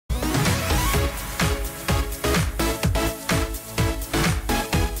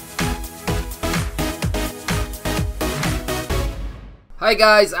Hi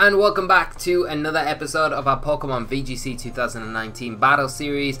guys, and welcome back to another episode of our Pokemon VGC 2019 Battle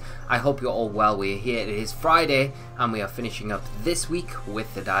Series. I hope you're all well. We're here. It is Friday and we are finishing up this week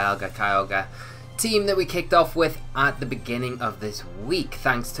with the Dialga Kyogre team that we kicked off with at the beginning of this week.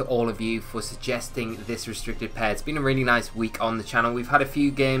 Thanks to all of you for suggesting this restricted pair. It's been a really nice week on the channel. We've had a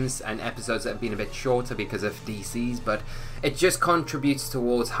few games and episodes that have been a bit shorter because of DCs, but it just contributes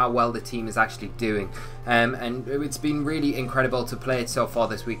towards how well the team is actually doing. And it's been really incredible to play it so far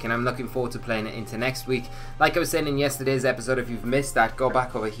this week, and I'm looking forward to playing it into next week. Like I was saying in yesterday's episode, if you've missed that, go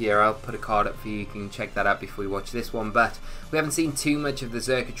back over here. I'll put a card up for you. You can check that out before you watch this one. But we haven't seen too much of the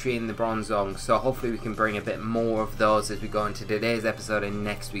Xurkitree and the Bronzong, so hopefully we can bring a bit more of those as we go into today's episode and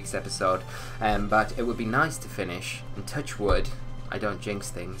next week's episode. But it would be nice to finish, and touch wood, I don't jinx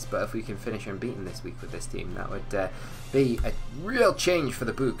things, but if we can finish unbeaten this week with this team, that would be a real change for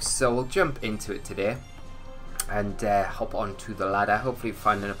the books. So we'll jump into it today and hop onto the ladder. Hopefully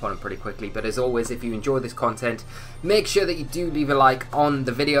find an opponent pretty quickly. But as always, if you enjoy this content, make sure that you do leave a like on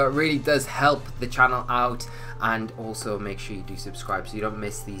the video. It really does help the channel out. And also make sure you do subscribe so you don't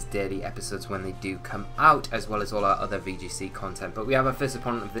miss these daily episodes when they do come out, as well as all our other VGC content. But we have our first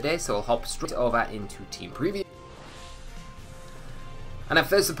opponent of the day, so we'll hop straight over into team preview. And our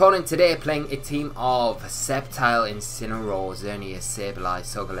first opponent today playing a team of Sceptile, Incineroar, Xerneas, Sableye,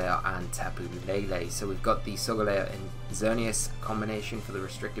 Solgaleo and Tapu Lele. So we've got the Solgaleo and Xerneas combination for the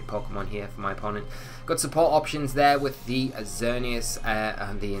restricted Pokemon here for my opponent. Got support options there with the Xerneas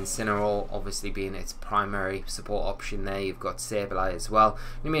and the Incineroar obviously being its primary support option there. You've got Sableye as well.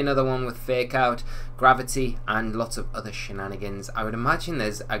 Give me another one with Fake Out, Gravity and lots of other shenanigans. I would imagine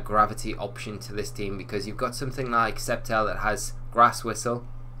there's a Gravity option to this team because you've got something like Sceptile that has Grass Whistle.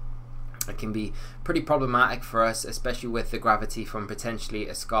 It can be pretty problematic for us, especially with the Gravity from potentially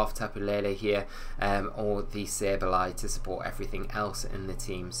a Scarf Tapu Lele here, or the Sableye to support everything else in the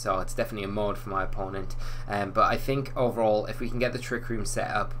team. So it's definitely a mode for my opponent. But I think overall, if we can get the Trick Room set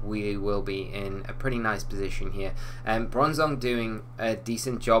up, we will be in a pretty nice position here. Bronzong doing a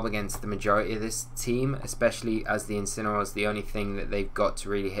decent job against the majority of this team, especially as the Incineroar is the only thing that they've got to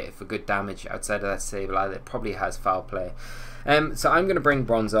really hit for good damage outside of that Sableye that probably has foul play. So I'm going to bring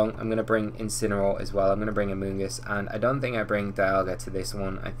Bronzong, I'm going to bring Incineroar as well, I'm going to bring Amoonguss, and I don't think I bring Dialga to this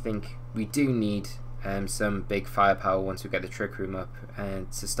one. I think we do need some big firepower once we get the Trick Room up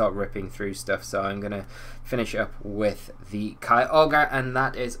and to start ripping through stuff. So I'm going to finish up with the Kyogre, and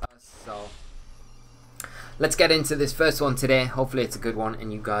that is us. So let's get into this first one today. Hopefully it's a good one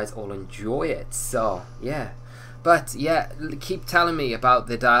and you guys all enjoy it. So yeah. But yeah, keep telling me about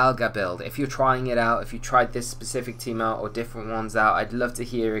the Dialga build. If you're trying it out, if you tried this specific team out or different ones out, I'd love to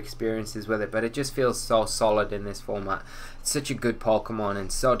hear experiences with it. But it just feels so solid in this format. It's such a good Pokemon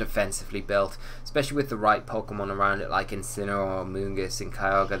and so defensively built, especially with the right Pokemon around it like Incineroar, Amoonguss and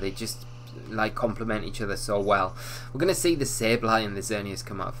Kyogre. They just like complement each other so well. We're going to see the Sableye and the Xerneas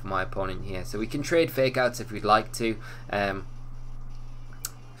come out for my opponent here. So we can trade Fake Outs if we'd like to.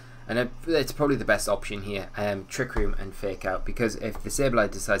 And it's probably the best option here, Trick Room and Fake Out, because if the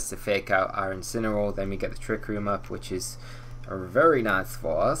Sableye decides to Fake Out our Incineroar, then we get the Trick Room up, which is very nice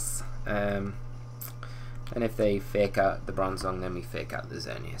for us. And if they Fake Out the Bronzong, then we Fake Out the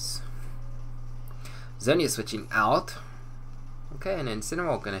Xerneas. Xerneas switching out. Okay, and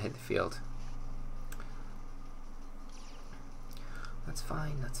Incineroar going to hit the field. That's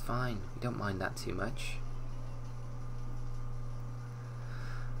fine, that's fine. We don't mind that too much.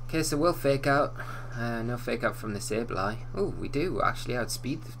 Okay, so we'll Fake Out. No Fake Out from the Sableye. Oh, we do actually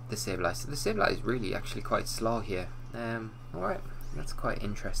outspeed the Sableye. So the Sableye is really actually quite slow here. Alright, that's quite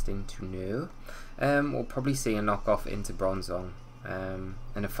interesting to know. We'll probably see a knockoff into Bronzong. And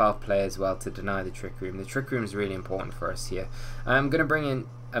a foul play as well to deny the Trick Room. The Trick Room is really important for us here. I'm going to bring in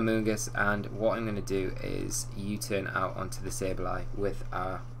Amoonguss, and what I'm going to do is U-turn out onto the Sableye with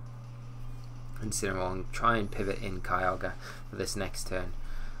our Incineroar and try and pivot in Kyogre for this next turn.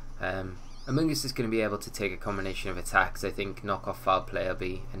 Amoonguss is going to be able to take a combination of attacks. I think knockoff foul play will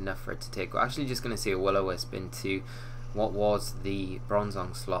be enough for it to take. We're actually just going to see a Will-O-Wisp into what was the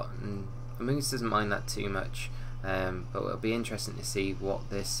Bronzong slot, and Amoonguss doesn't mind that too much, but it'll be interesting to see what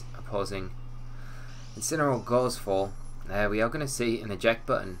this opposing Incineroar goes for. We are going to see an eject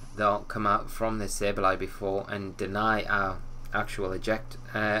button that'll come out from the Sableye before and deny our actual eject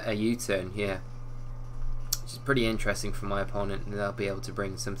a U-turn here. Which is pretty interesting for my opponent, and they'll be able to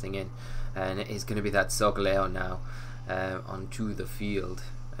bring something in, and it is going to be that Solgaleo now onto the field,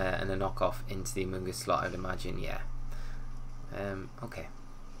 and a knockoff into the Amoonguss slot, I would imagine. Yeah. Okay,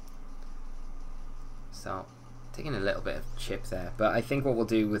 so taking a little bit of chip there, but I think what we'll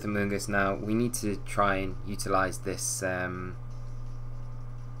do with Amoonguss now, we need to try and utilize this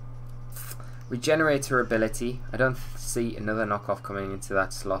Regenerator ability. I don't see another knockoff coming into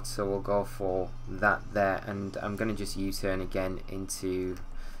that slot, so we'll go for that there. And I'm going to just U-turn again into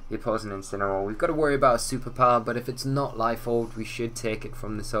the opposing Incineroar. We've got to worry about a superpower, but if it's not Life Orb, we should take it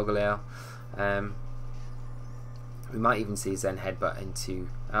from the Solgaleo. We might even see Zen Headbutt into...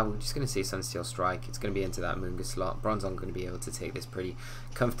 we're just going to see Sunsteel Strike. It's going to be into that Amoonguss slot. Bronzong going to be able to take this pretty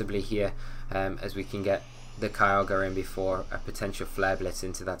comfortably here, as we can get the Kyogre in before a potential Flare Blitz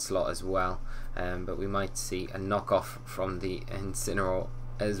into that slot as well. But we might see a knockoff from the Incineroar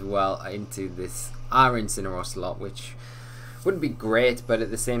as well into this our Incineroar slot, which wouldn't be great, but at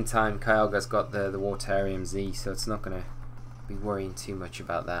the same time Kyogre's got the Waterium Z, so it's not going to be worrying too much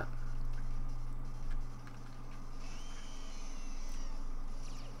about that.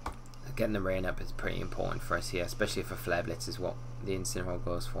 Getting the rain up is pretty important for us here, especially if a Flare Blitz is what the Incineroar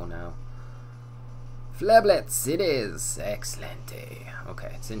goes for now. Flare Blitz, it is! Excellent.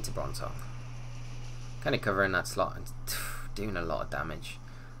 Okay, it's into Bronzong. Kind of covering that slot and doing a lot of damage.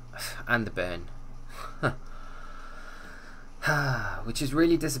 And the burn. Which is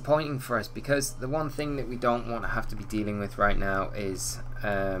really disappointing for us, because the one thing that we don't want to have to be dealing with right now is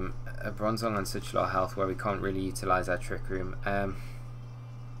a Bronzong on such low health where we can't really utilise our Trick Room.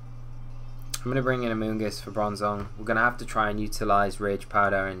 I'm going to bring in Amoonguss for Bronzong. We're going to have to try and utilise Rage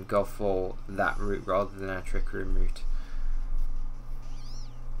Powder and go for that route rather than our Trick Room route.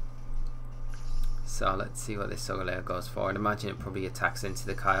 So let's see what this Solgaleo goes for. I'd imagine it probably attacks into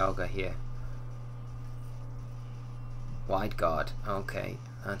the Kyogre here. Wide Guard. Okay,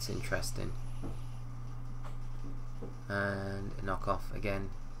 that's interesting. And a knockoff again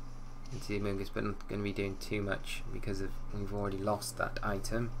into the Amoonguss, but not going to be doing too much because we've already lost that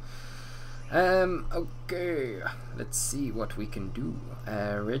item. Okay, let's see what we can do.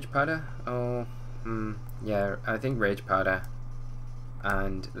 Rage Powder? Yeah, I think Rage Powder.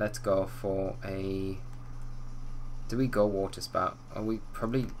 And let's go for a... Do we go Water Spout? Are we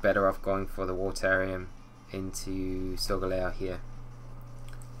probably better off going for the Waterium into Solgaleo here?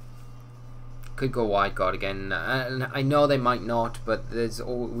 Could go Wide Guard again. And I know they might not, but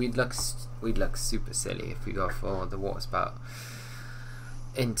we'd look super silly if we go for the Water Spout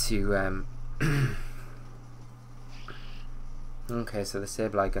into okay, so the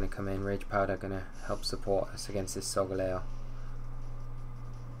Sableye going to come in. Rage Powder going to help support us against this Solgaleo.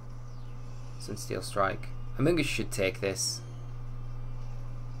 Sunsteel Strike. Amoonguss should take this.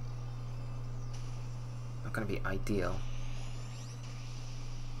 Not going to be ideal.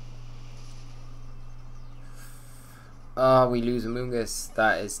 Oh, we lose Amoonguss.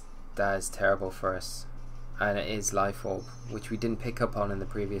 That is terrible for us. And it is Life Orb, which we didn't pick up on in the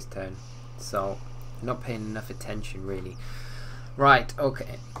previous turn. So, not paying enough attention really. Right,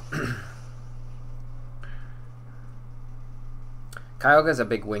 okay. Kyogre's a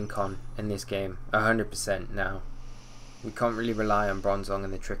big win con in this game, 100% now. We can't really rely on Bronzong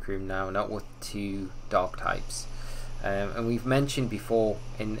in the Trick Room now, not with two Dark types. And we've mentioned before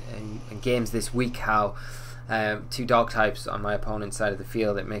in games this week how two Dark types on my opponent's side of the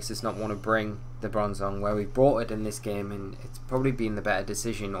field, it makes us not want to bring the Bronzong where we brought it in this game, and it's probably been the better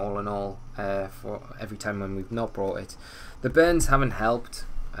decision all in all for every time when we've not brought it. The burns haven't helped,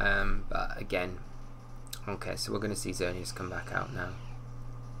 but again, okay, so we're going to see Xurkitree come back out now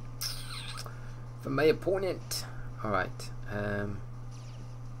for my opponent. Alright,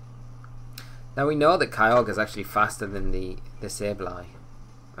 now we know that Kyogre is actually faster than the Sableye,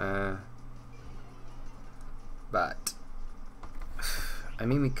 but I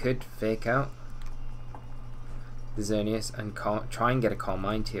mean, we could fake out the Xurkitree and try and get a Calm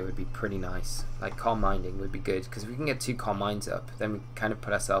Mind here would be pretty nice. Like, Calm Minding would be good, because if we can get two Calm Minds up, then we kind of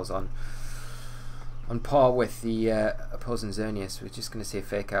put ourselves on par with the opposing Xurkitree. We're just going to see a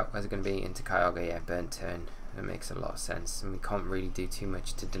fake out. Where's it going to be? Into Kyogre, yeah, burn turn. It makes a lot of sense, and we can't really do too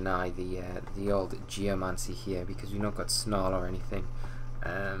much to deny the old Geomancy here, because we've not got Snarl or anything.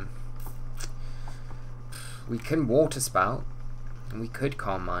 We can Water Spout, and we could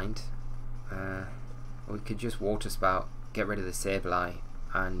Calm Mind. Or we could just Water Spout, get rid of the Sableye,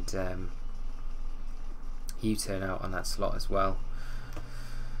 and U-turn out on that slot as well.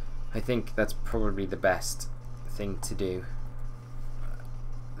 I think that's probably the best thing to do.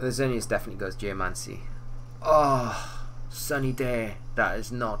 The Xurkitree definitely goes Geomancy. Oh, sunny day. That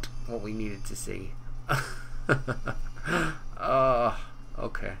is not what we needed to see. Oh,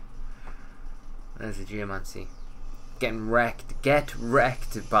 okay. There's a Geomancy. Getting wrecked. Get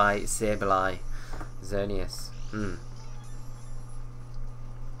wrecked by Sableye. Xurkitree.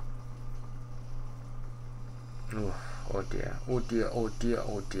 Oh dear. Oh dear. Oh dear.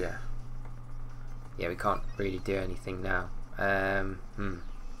 Oh dear. Yeah, we can't really do anything now.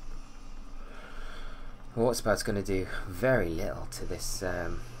 Water Spout's going to do very little to this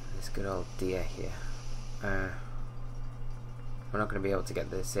this good old deer here. We're not going to be able to get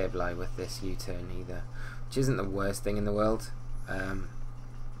the Sableye with this U-turn either, which isn't the worst thing in the world.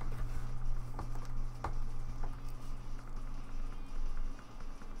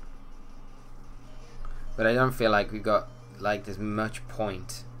 But I don't feel like we've got like there's much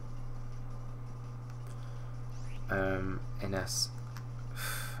point in us.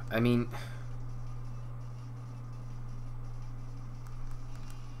 I mean,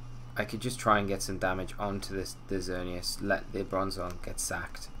 I could just try and get some damage onto the Xurkitree, let the Bronzong get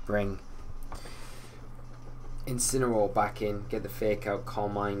sacked, bring Incineroar back in, get the fake out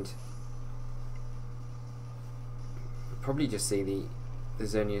Calm Mind. Probably just see the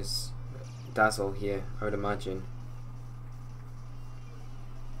Xurkitree dazzle here, I would imagine.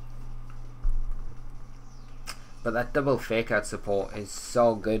 But that double fake out support is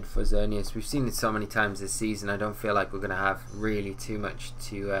so good for Xurkitree. We've seen it so many times this season. I don't feel like we're going to have really too much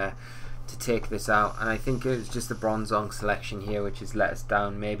to take this out. And I think it was just the Bronzong selection here which has let us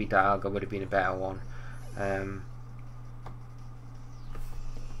down. Maybe Dialga would have been a better one.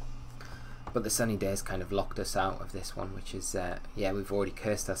 But the sunny days kind of locked us out of this one, which is, yeah, we've already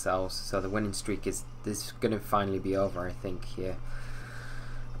cursed ourselves. So the winning streak is going to finally be over, I think, here.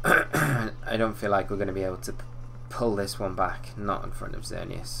 I don't feel like we're going to be able to pull this one back, not in front of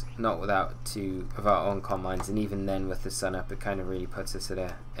Xurkitree, not without two of our own Calm Minds, and even then with the sun up, it kind of really puts us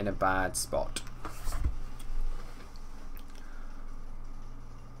in a bad spot.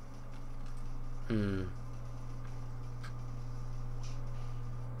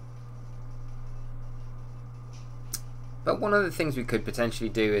 But one of the things we could potentially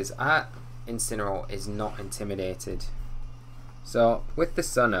do is our Incineroar is not intimidated. So with the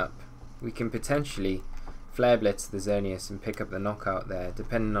sun up, we can potentially Flare Blitz the Xurkitree and pick up the knockout there,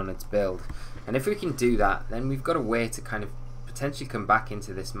 depending on its build. And if we can do that, then we've got a way to kind of potentially come back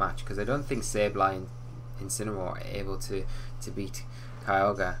into this match, because I don't think Sableye and Incineroar are able to beat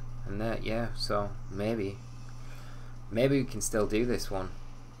Kyogre. And yeah, so maybe we can still do this one.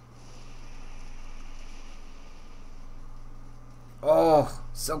 Oh,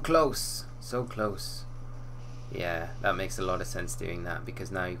 so close, so close. Yeah, that makes a lot of sense doing that,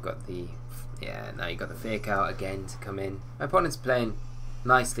 because now you've got the fake out again to come in. My opponent's playing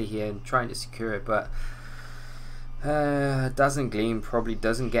nicely here and trying to secure it, but Dazzling Gleam probably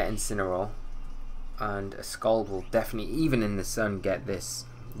doesn't get Incineroar, and a Scald will definitely, even in the sun, get this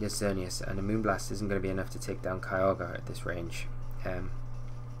Xurkitree, and a Moonblast isn't going to be enough to take down Kyogre at this range.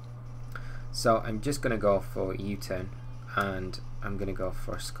 So I'm just going to go for U-turn, and I'm going to go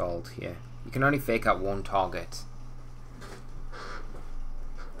for a Scald here. You can only fake out one target,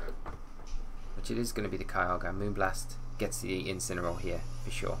 which it is going to be the Kyogre. Moonblast gets the Incineroar here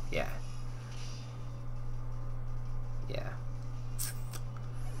for sure. Yeah.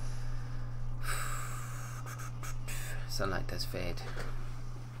 Sunlight does fade.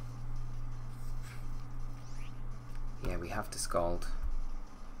 Yeah, we have to Scald.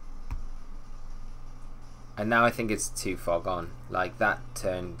 And now I think it's too far gone. Like, that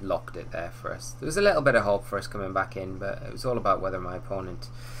turn locked it there for us. There was a little bit of hope for us coming back in, but it was all about whether my opponent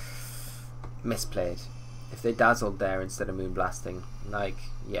misplayed. If they dazzled there instead of Moonblasting, like,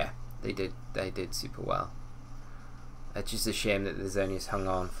 yeah, they did super well. It's just a shame that the Xurkitree hung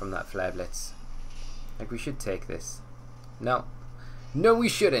on from that Flare Blitz. Like, we should take this. No, we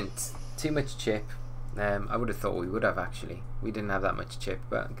shouldn't. Too much chip. I would have thought we would have, actually. We didn't have that much chip,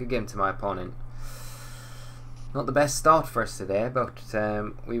 but good game to my opponent. Not the best start for us today, but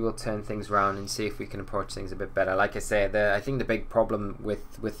we will turn things around and see if we can approach things a bit better. Like I said, I think the big problem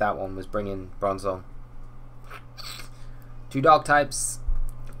with that one was bringing Bronzong. 2 dog types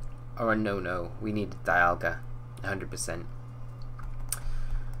are a no-no. We need Dialga, 100%.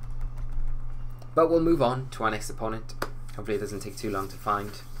 But we'll move on to our next opponent. Hopefully it doesn't take too long to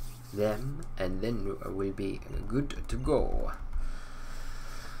find them, and then we'll be good to go.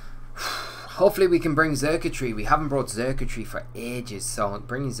 Hopefully we can bring Xurkitree. We haven't brought Xurkitree for ages, so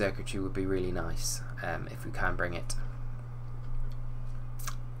bringing Xurkitree would be really nice if we can bring it.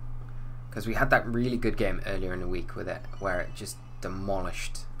 Because we had that really good game earlier in the week with it, where it just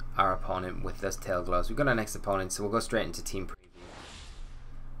demolished our opponent with those tail glows. We've got our next opponent, so we'll go straight into team preview.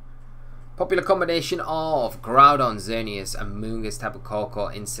 Popular combination of Groudon, Xurkitree, Amoonguss, Tapu Koko,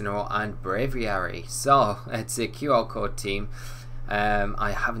 Incineroar, and Braviary. So it's a QR code team.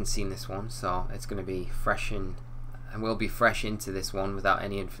 I haven't seen this one, so it's going to be fresh in and we'll be fresh into this one without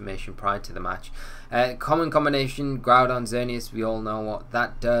any information prior to the match. Common combination, Groudon, Xerneas, we all know what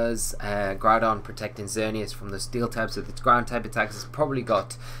that does. Groudon protecting Xerneas from the steel types of its ground type attacks. It's probably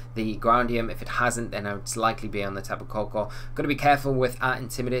got the Groundium. If it hasn't, then it's likely be on the Tapu Koko. Got to be careful with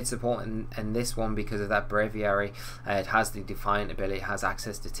Intimidate support in this one because of that Braviary. It has the Defiant ability, it has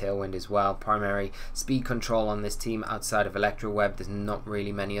access to Tailwind as well. Primary speed control on this team outside of Electro Web. There's not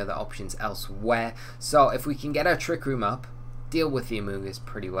really many other options elsewhere. So if we can get our Trick Room up, deal with the Amoonguss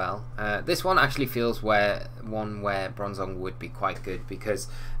pretty well. This one actually feels where Bronzong would be quite good because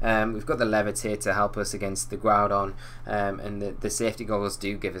we've got the Levitate to help us against the Groudon, and the safety goggles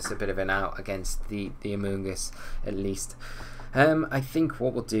do give us a bit of an out against the Amoonguss at least. I think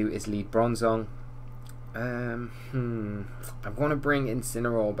what we'll do is lead Bronzong. I want to bring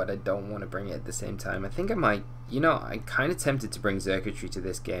Incineroar, but I don't want to bring it at the same time. I think I might, you know, I'm kind of tempted to bring Xurkitree to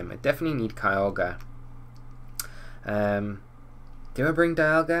this game. I definitely need Kyogre. Do I bring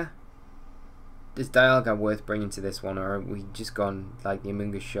Dialga? Is Dialga worth bringing to this one, or are we just gone like the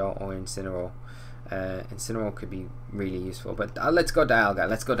Amoonguss shot or Incineroar? Incineroar could be really useful, but let's go Dialga.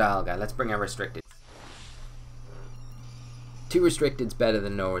 Let's go Dialga. Let's bring our restricted. 2 restricteds better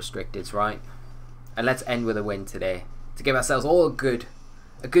than no restricteds, right? And let's end with a win today to give ourselves all a good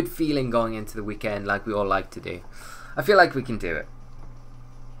feeling going into the weekend, like we all like to do. I feel like we can do it.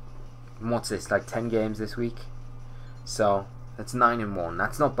 And what's this, like 10 games this week? So that's 9-1.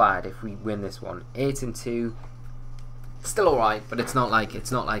 That's not bad if we win this one. 8-2, still alright, but it's not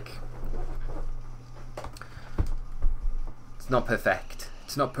perfect.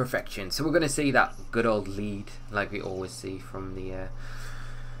 It's not perfection. So we're gonna see that good old lead, like we always see from the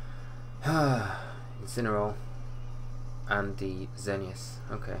Incineroar and the Xerneas.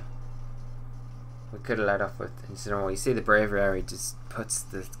 Okay, we could have led off with Incineroar. You see the Braviary just puts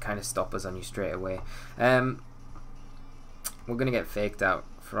the kind of stoppers on you straight away. We're going to get faked out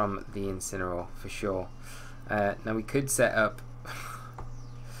from the Incineroar for sure. Now we could set up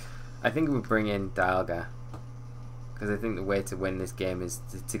I think we'll bring in Dialga, because I think the way to win this game is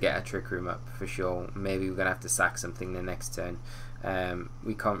to get a Trick Room up for sure. Maybe we're going to have to sack something the next turn.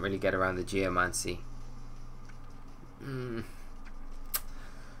 We can't really get around the Geomancy.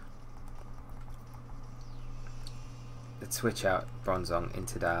 Let's switch out Bronzong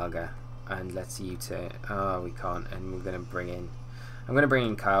into Dialga and let's U-turn. Oh, we can't, and we're going to bring in, I'm going to bring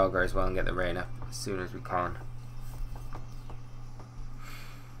in Kyogre as well and get the rain up as soon as we can.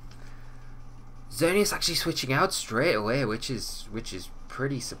 Xerneas actually switching out straight away, which is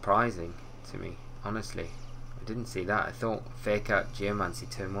pretty surprising to me, honestly. I didn't see that. I thought fake out Geomancy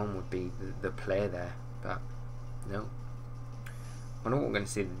turn 1 would be the play there, but no. I wonder what we're going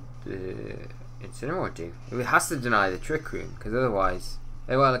to see the Incineroar do. It has to deny the Trick Room, because otherwise,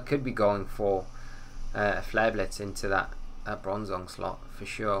 well, it could be going for a Flare Blitz into that Bronzong slot for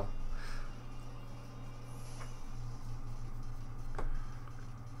sure.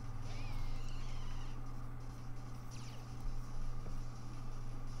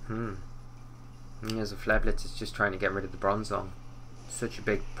 As a Flare Blitz is just trying to get rid of the Bronzong. Such a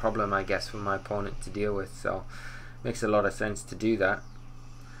big problem, I guess, for my opponent to deal with, so makes a lot of sense to do that.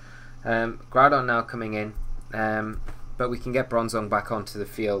 Groudon now coming in, but we can get Bronzong back onto the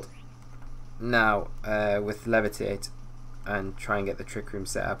field now with Levitate and try and get the Trick Room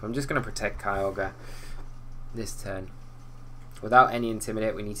set up. I'm just going to protect Kyogre this turn. Without any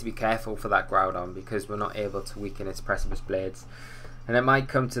Intimidate, we need to be careful for that Groudon because we're not able to weaken its Precipice Blades. And it might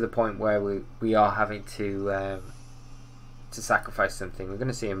come to the point where we are having to sacrifice something. We're going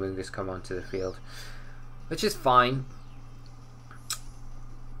to see Amoonguss come onto the field, which is fine,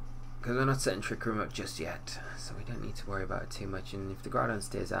 because we're not setting Trick Room up just yet, so we don't need to worry about it too much. And if the Groudon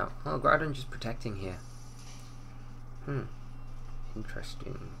stays out, oh, Groudon just protecting here.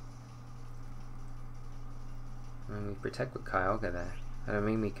 Interesting. And we protect with Kyogre there. And I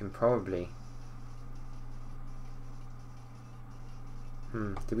mean, we can probably...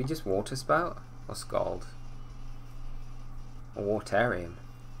 Did we just Water Spout? Or Scald? Or Waterium?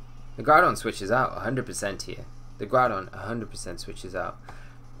 The Groudon switches out 100% here. The Groudon 100% switches out.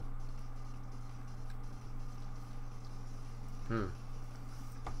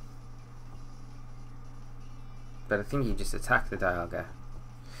 But I think he just attacked the Dialga.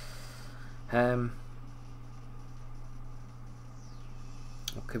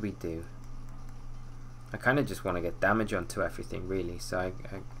 What could we do? I kind of just want to get damage onto everything, really. So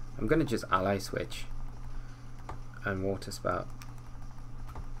I'm going to just Ally Switch and Water Spout.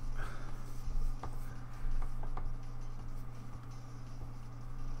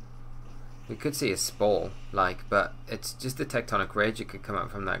 We could see a Spore, but it's just a Tectonic Rage. It could come out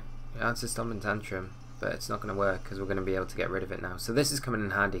from that. Yeah, it's a Stomping Tantrum. but it's not going to work because we're going to be able to get rid of it now. So this is coming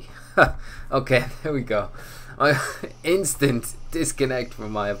in handy. Okay, there we go. Instant disconnect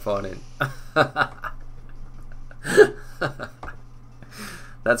from my opponent.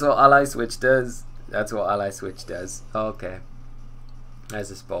 That's what Ally Switch does. That's what Ally Switch does. Okay.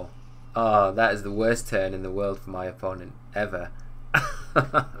 There's a Spore. Oh, that is the worst turn in the world for my opponent ever.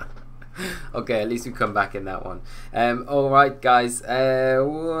 Okay, at least we come back in that one. Alright guys,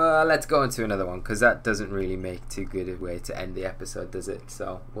 well, let's go into another one, because that doesn't really make too good a way to end the episode, does it?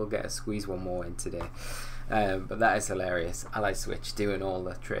 So we'll get to squeeze one more in today. But that is hilarious. Ally Switch doing all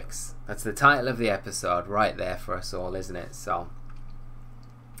the tricks. That's the title of the episode right there for us all, isn't it? So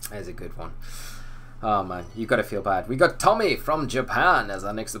there's a good one. Oh man, you gotta feel bad. We got Tommy from Japan as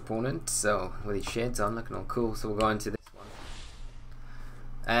our next opponent. So with his shades on, looking all cool. So we'll go into this one.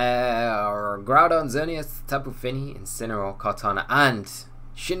 Groudon, Xerneas, Tapu Fini, Incineroar, Cortana, and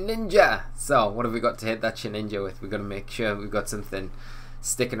Shedinja. So what have we got to hit that Shedinja with? We've got to make sure we've got something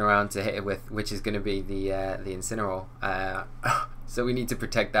sticking around to hit it with, which is going to be the Incineroar. So we need to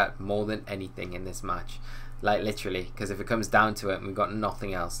protect that more than anything in this match, like literally, because if it comes down to it and we've got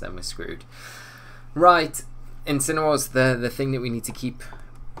nothing else, then we're screwed. Right, Incineroar's the thing that we need to keep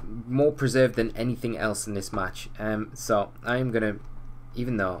more preserved than anything else in this match. So I'm gonna,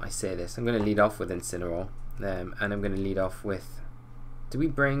 even though I say this, I'm gonna lead off with Incineroar, and I'm gonna lead off with. Do we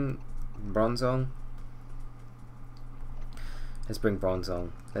bring Bronzong? Let's bring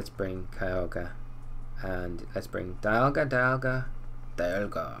Bronzong. Let's bring Kyogre, and let's bring Dialga.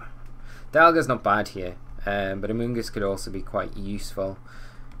 Dialga's not bad here, but Amoonguss could also be quite useful.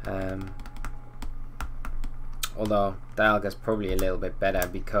 Although Dialga's probably a little bit better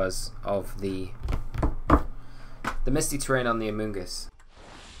because of the Misty Terrain on the Amoonguss.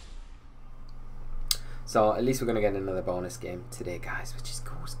 So at least we're going to get another bonus game today, guys, which is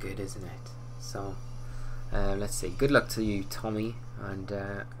always good, isn't it? So let's see. Good luck to you, Tommy, and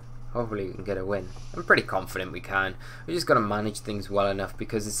hopefully we can get a win. I'm pretty confident we can. We just got to manage things well enough,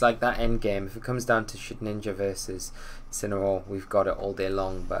 because it's like that end game. If it comes down to Shedinja versus Incineroar, we've got it all day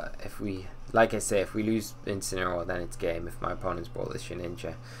long. But if we, like I say, if we lose Incineroar, then it's game. If my opponent's brought this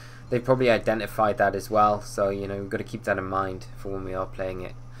Shedinja, they've probably identified that as well. So you know, we've got to keep that in mind for when we are playing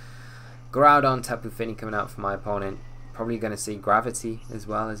it. Groudon, Tapu Fini coming out for my opponent. Probably going to see Gravity as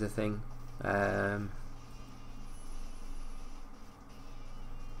well as a thing.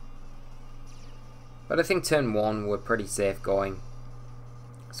 But I think turn 1 we're pretty safe going.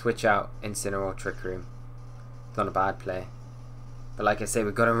 Switch out Incineroar, Trick Room. It's not a bad play. But like I say,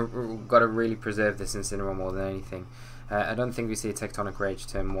 we've got to really preserve this Incineroar more than anything. I don't think we see a Tectonic Rage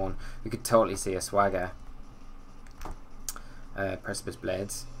turn 1. We could totally see a Swagger. Precipice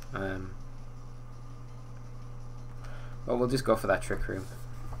Blades. But we'll just go for that Trick Room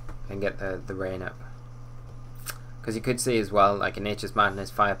and get the rain up. Because you could see as well, like a Nature's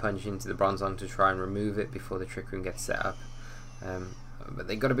Madness, Fire Punch into the Bronzong to try and remove it before the Trick Room gets set up. But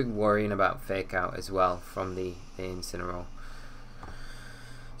they got to be worrying about Fake Out as well from the Incineroar.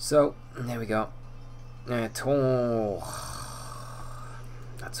 So, there we go. That's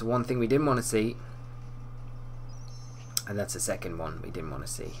the one thing we didn't want to see. And that's the second one we didn't want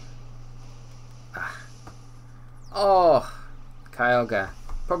to see. Oh, Kyogre.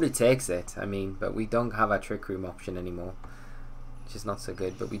 Probably takes it, I mean, but we don't have our Trick Room option anymore, which is not so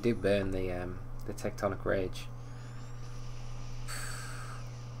good. But we do burn the Tectonic Rage.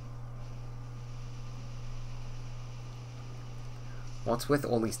 What's with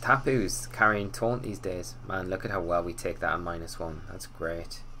all these Tapus carrying Taunt these days? Man, look at how well we take that on -1. That's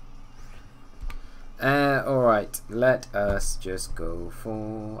great. Alright, let us just go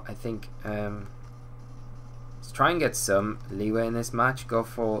for, I think, let's try and get some leeway in this match. Go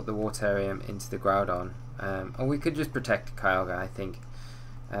for the Waterium into the Groudon. Or we could just protect Kyogre, I think.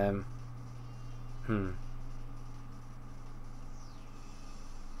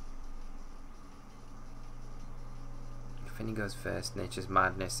 Fini goes first, Nature's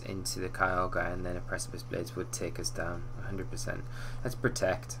Madness into the Kyogre, and then a Precipice Blades would take us down 100%. Let's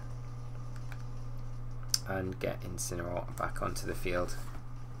protect and get Incineroar back onto the field.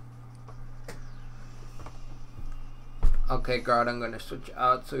 Okay, Groudon, I'm going to switch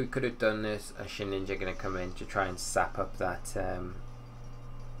out. So we could have done this. A Shedinja going to come in to try and sap up that,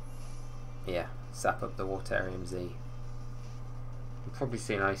 yeah, sap up the Waterium Z. We'll probably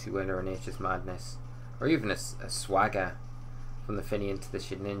see an Icy Wind or a Nature's Madness, or even a Swagger from the Fini into the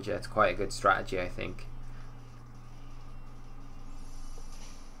Shedinja. It's quite a good strategy, I think.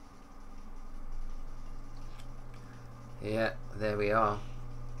 Yeah, there we are.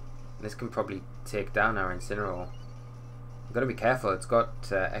 This can probably take down our Incineroar. I've got to be careful, it's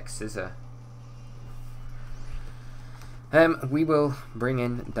got X-Scissor. We will bring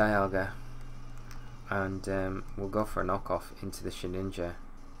in Dialga, and we'll go for a knockoff into the Shedinja.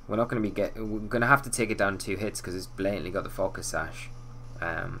 We're not going to be we're going to have to take it down 2 hits because it's blatantly got the Focus Sash.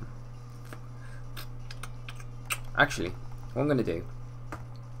 Actually, what I'm going to do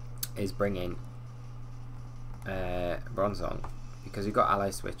is bring in Bronzong, because we've got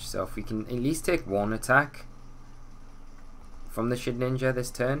Ally Switch, so if we can at least take 1 attack from the Shedinja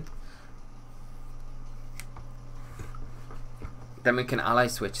this turn, then we can Ally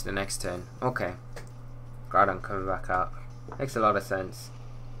Switch the next turn. Okay, Groudon coming back out. Makes a lot of sense.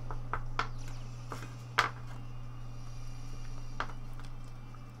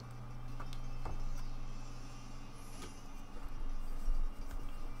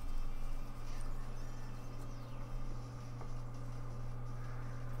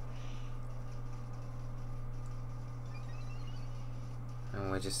 And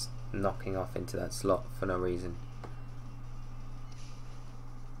we're just knocking off into that slot for no reason.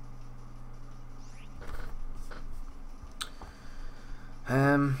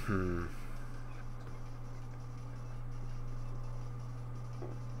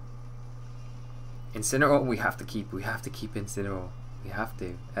 Incineroar, we have to keep Incineroar. We have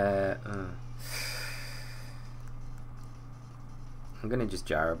to. I'm gonna just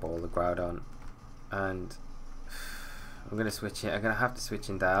Gyro Ball the Groudon, and I'm gonna switch it. I'm gonna have to switch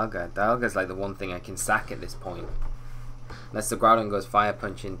in Dialga. Dialga's like the one thing I can sack at this point. Unless the Groudon goes Fire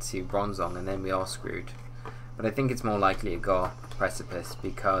Punch into Bronzong, and then we are screwed. But I think it's more likely to go Precipice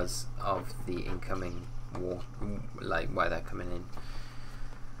because of the incoming war, like why they're coming in.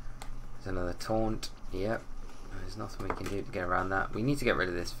 There's another Taunt. Yep. There's nothing we can do to get around that. We need to get rid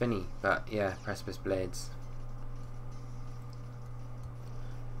of this Finny, but yeah, Precipice Blades.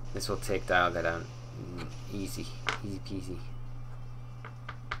 This will take Dialga down. Easy peasy.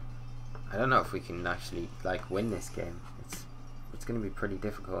 I don't know if we can actually like win this game. It's going to be pretty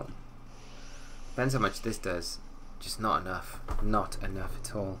difficult. Depends how much this does. Just not enough. Not enough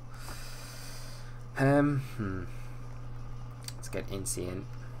at all. Let's get Inci in.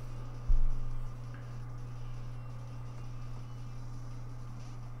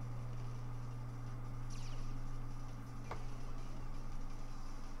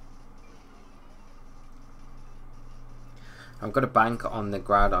 I've got a bank on the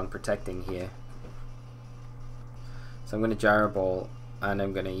Groudon protecting here. So I'm going to Gyro Ball and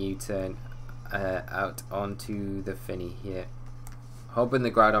I'm going to U-turn out onto the Finny here. Hoping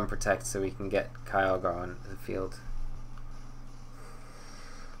the Groudon protects so we can get Kyogre on the field.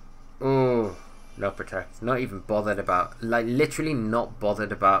 Oh, no protect. Not even bothered about, like literally not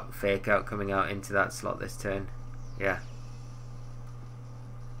bothered about Fake Out coming out into that slot this turn. Yeah.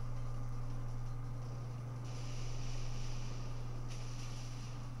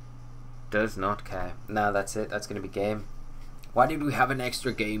 Does not care. Now that's it. That's going to be game. Why did we have an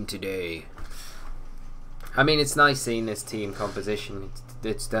extra game today? I mean, it's nice seeing this team composition.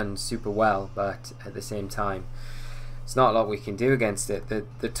 It's done super well, but at the same time, it's not a lot we can do against it.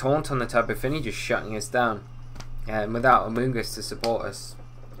 The taunt on the Tapu Fini just shutting us down. And without Amoonguss to support us,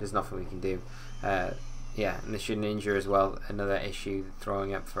 there's nothing we can do. Yeah, and the Shedinja as well. Another issue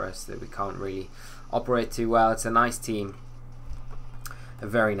throwing up for us that we can't really operate too well. It's a nice team. A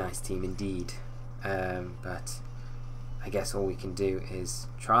very nice team indeed, but I guess all we can do is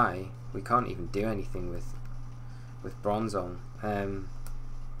try. We can't even do anything with Bronzong. I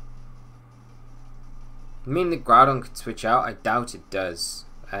mean, the Groudon could switch out. I doubt it does,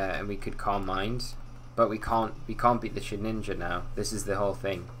 and we could Calm Mind, but we can't beat the Shedinja now. This is the whole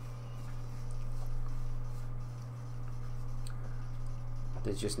thing.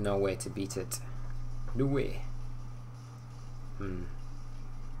 There's just no way to beat it. No way.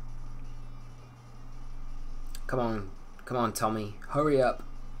 Come on, Tommy, hurry up!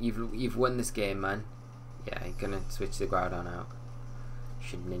 You've won this game, man. Yeah, you're gonna switch the Groudon out.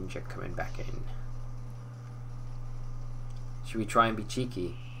 Shedinja coming back in. Should we try and be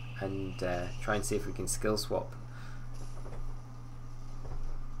cheeky and try and see if we can skill swap?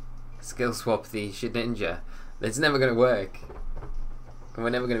 Skill swap the Shedinja. It's never gonna work. And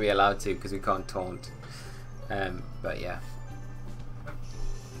we're never gonna be allowed to because we can't taunt. But yeah.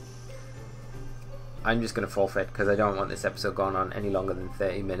 I'm just going to forfeit because I don't want this episode going on any longer than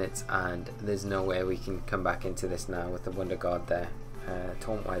 30 minutes, and there's no way we can come back into this now with the Wonder Guard there.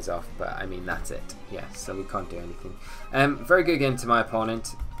 Taunt wears off, but I mean that's it. Yeah, so we can't do anything. Very good game to my opponent.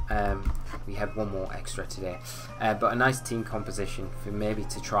 We had one more extra today, but a nice team composition for maybe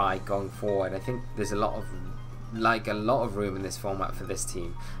to try going forward. I think there's a lot of like a lot of room in this format for this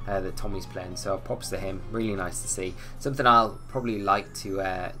team that Tommy's playing, so props to him. Really nice to see. Something I'll probably like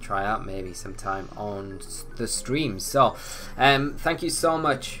to try out maybe sometime on the stream. So thank you so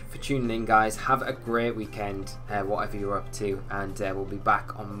much for tuning in, guys. Have a great weekend, whatever you're up to, and we'll be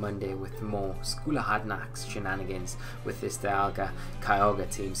back on Monday with more School of Hard Knocks shenanigans with this Dialga Kyogre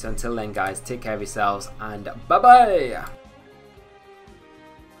team. So until then, guys, take care of yourselves and bye bye.